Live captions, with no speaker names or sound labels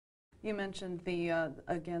You mentioned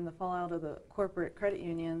again, the fallout of the corporate credit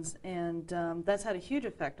unions, and that's had a huge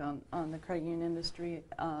effect on the credit union industry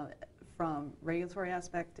from regulatory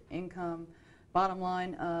aspect to income, bottom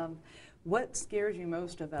line. What scares you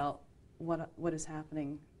most about what is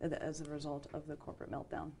happening as a result of the corporate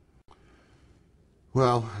meltdown?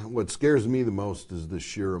 Well, what scares me the most is the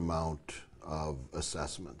sheer amount of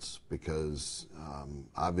assessments, because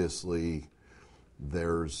obviously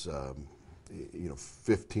there's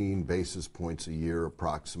 15 basis points a year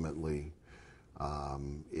approximately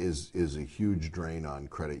is a huge drain on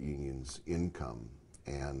credit unions' income,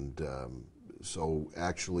 and so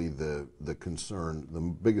actually the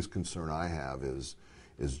biggest concern I have is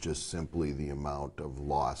just simply the amount of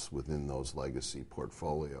loss within those legacy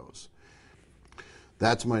portfolios.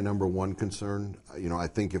 That's my number one concern. I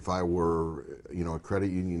think if I were a credit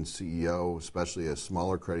union CEO, especially a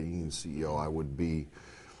smaller credit union CEO, I would be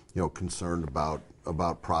concerned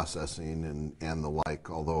about processing and the like.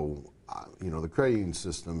 Although the credit union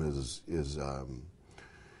system is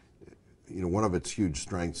one of its huge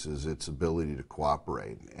strengths is its ability to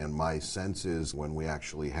cooperate. And my sense is when we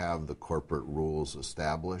actually have the corporate rules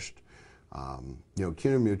established,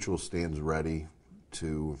 CUNA Mutual stands ready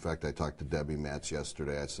to. In fact, I talked to Debbie Matz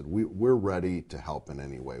yesterday. I said we're ready to help in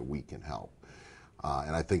any way we can help.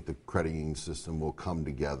 And I think the credit union system will come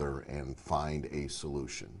together and find a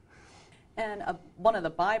solution. And one of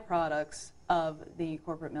the byproducts of the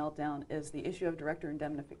corporate meltdown is the issue of director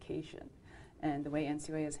indemnification and the way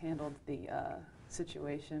NCUA has handled the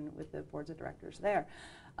situation with the boards of directors there.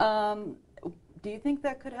 Do you think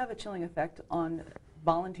that could have a chilling effect on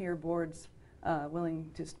volunteer boards'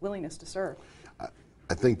 willingness to serve?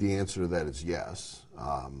 I think the answer to that is yes.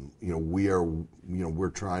 We're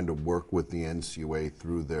trying to work with the NCUA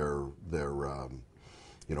through their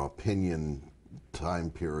opinion time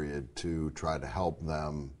period to try to help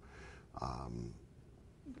them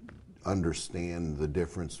understand the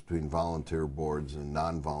difference between volunteer boards and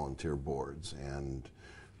non-volunteer boards. And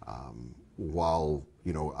while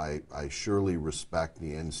I surely respect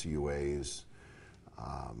the NCUA's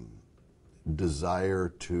desire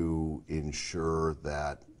to ensure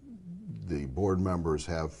that the board members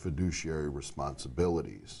have fiduciary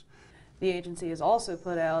responsibilities. The agency has also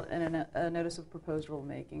put out a notice of proposed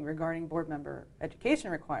rulemaking regarding board member education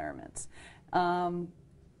requirements.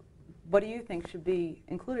 What do you think should be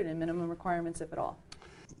included in minimum requirements, if at all?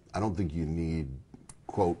 I don't think you need,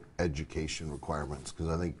 quote, education requirements, because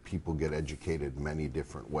I think people get educated many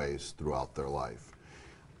different ways throughout their life.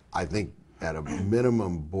 I think at a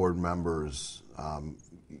minimum, board members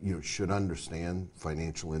should understand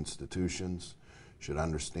financial institutions, should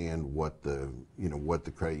understand what the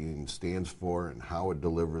credit union stands for and how it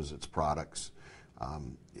delivers its products. I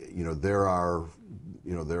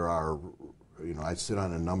sit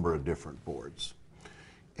on a number of different boards,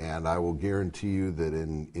 and I will guarantee you that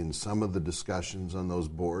in some of the discussions on those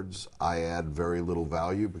boards, I add very little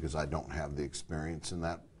value because I don't have the experience in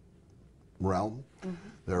that realm. Mm-hmm.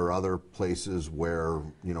 There are other places where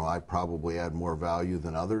I probably add more value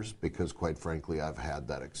than others because, quite frankly, I've had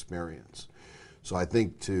that experience. So I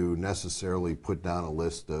think to necessarily put down a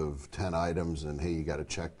list of 10 items and, hey, you got to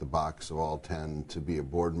check the box of all 10 to be a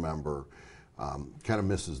board member kind of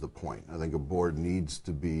misses the point. I think a board needs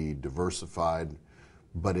to be diversified,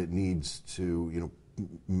 but it needs to,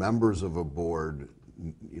 members of a board,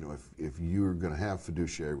 if you're going to have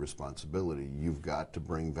fiduciary responsibility, you've got to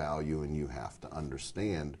bring value and you have to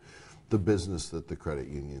understand the business that the credit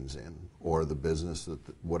union's in or the business that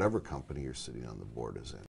whatever company you're sitting on the board is in.